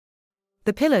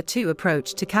The Pillar 2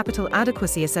 approach to capital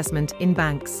adequacy assessment in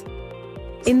banks.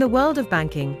 In the world of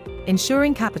banking,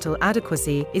 ensuring capital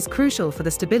adequacy is crucial for the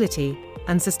stability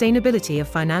and sustainability of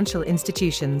financial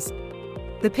institutions.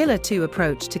 The Pillar 2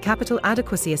 approach to capital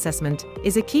adequacy assessment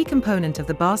is a key component of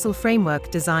the Basel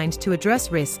framework designed to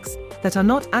address risks that are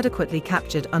not adequately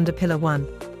captured under Pillar 1.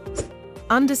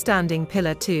 Understanding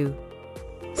Pillar 2.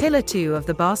 Pillar 2 of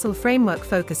the Basel framework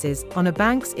focuses on a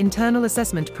bank's internal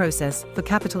assessment process for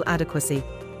capital adequacy.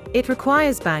 It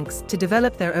requires banks to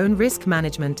develop their own risk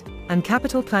management and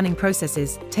capital planning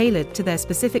processes tailored to their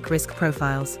specific risk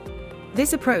profiles.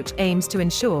 This approach aims to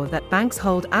ensure that banks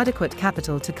hold adequate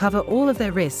capital to cover all of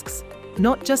their risks,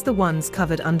 not just the ones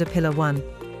covered under Pillar 1.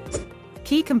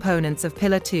 Key components of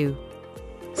Pillar 2.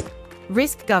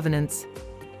 Risk governance.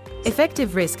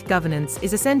 Effective risk governance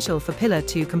is essential for Pillar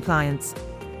 2 compliance.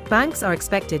 Banks are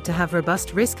expected to have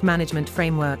robust risk management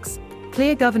frameworks,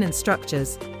 clear governance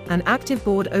structures, and active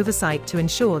board oversight to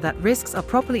ensure that risks are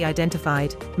properly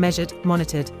identified, measured,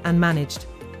 monitored, and managed.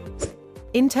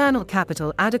 Internal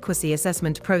Capital Adequacy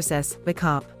Assessment Process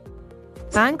 (ICAAP).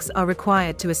 Banks are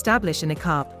required to establish an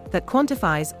ICAAP that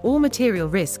quantifies all material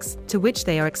risks to which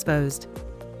they are exposed.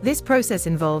 This process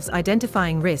involves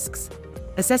identifying risks,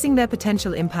 assessing their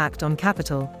potential impact on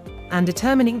capital, and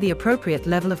determining the appropriate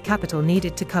level of capital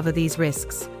needed to cover these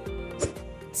risks.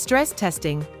 Stress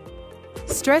testing.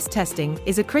 Stress testing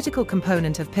is a critical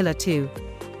component of Pillar 2.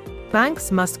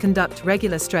 Banks must conduct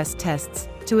regular stress tests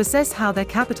to assess how their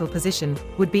capital position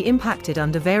would be impacted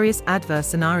under various adverse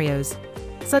scenarios,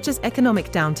 such as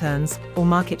economic downturns or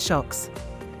market shocks.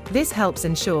 This helps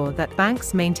ensure that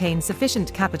banks maintain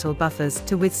sufficient capital buffers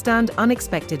to withstand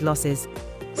unexpected losses.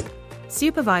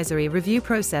 Supervisory Review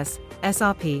Process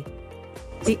 (SRP).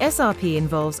 The SRP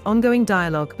involves ongoing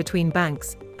dialogue between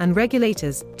banks and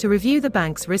regulators to review the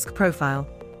bank's risk profile,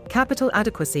 capital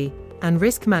adequacy, and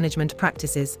risk management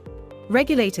practices.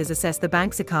 Regulators assess the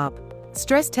bank's ICAAP,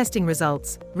 stress testing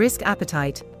results, risk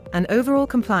appetite, and overall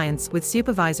compliance with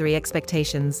supervisory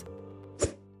expectations.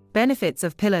 Benefits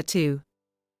of Pillar 2.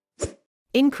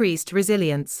 Increased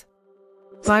resilience.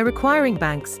 By requiring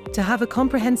banks to have a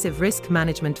comprehensive risk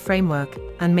management framework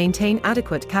and maintain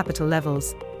adequate capital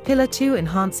levels, Pillar 2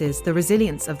 enhances the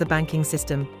resilience of the banking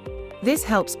system. This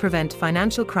helps prevent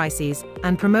financial crises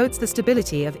and promotes the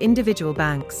stability of individual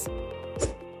banks.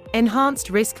 Enhanced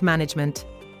risk management.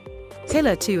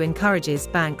 Pillar 2 encourages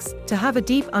banks to have a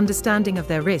deep understanding of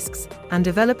their risks and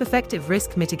develop effective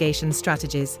risk mitigation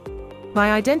strategies.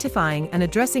 By identifying and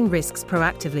addressing risks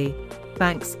proactively,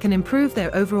 banks can improve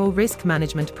their overall risk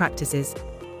management practices.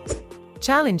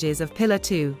 Challenges of Pillar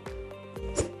 2.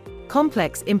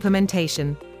 Complex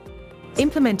implementation.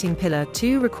 Implementing Pillar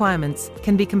 2 requirements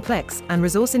can be complex and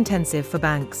resource-intensive for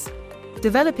banks.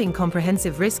 Developing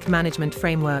comprehensive risk management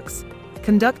frameworks,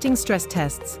 conducting stress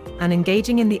tests, and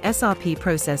engaging in the SRP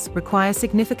process require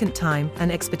significant time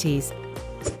and expertise.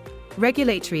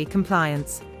 Regulatory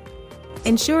compliance.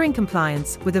 Ensuring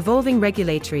compliance with evolving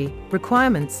regulatory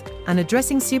requirements and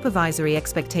addressing supervisory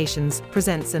expectations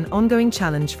presents an ongoing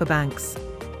challenge for banks.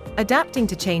 Adapting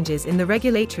to changes in the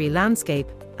regulatory landscape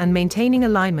and maintaining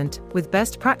alignment with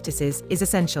best practices is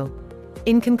essential.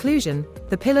 In conclusion,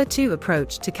 the Pillar 2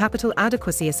 approach to capital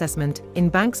adequacy assessment in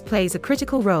banks plays a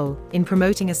critical role in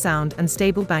promoting a sound and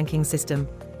stable banking system.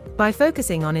 By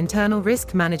focusing on internal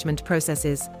risk management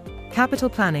processes, capital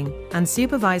planning, and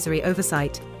supervisory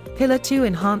oversight, Pillar 2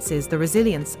 enhances the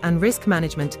resilience and risk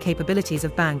management capabilities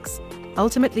of banks,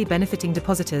 ultimately benefiting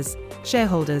depositors,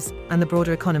 shareholders, and the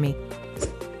broader economy.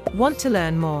 Want to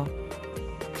learn more?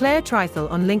 Claire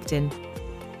Trithel on LinkedIn.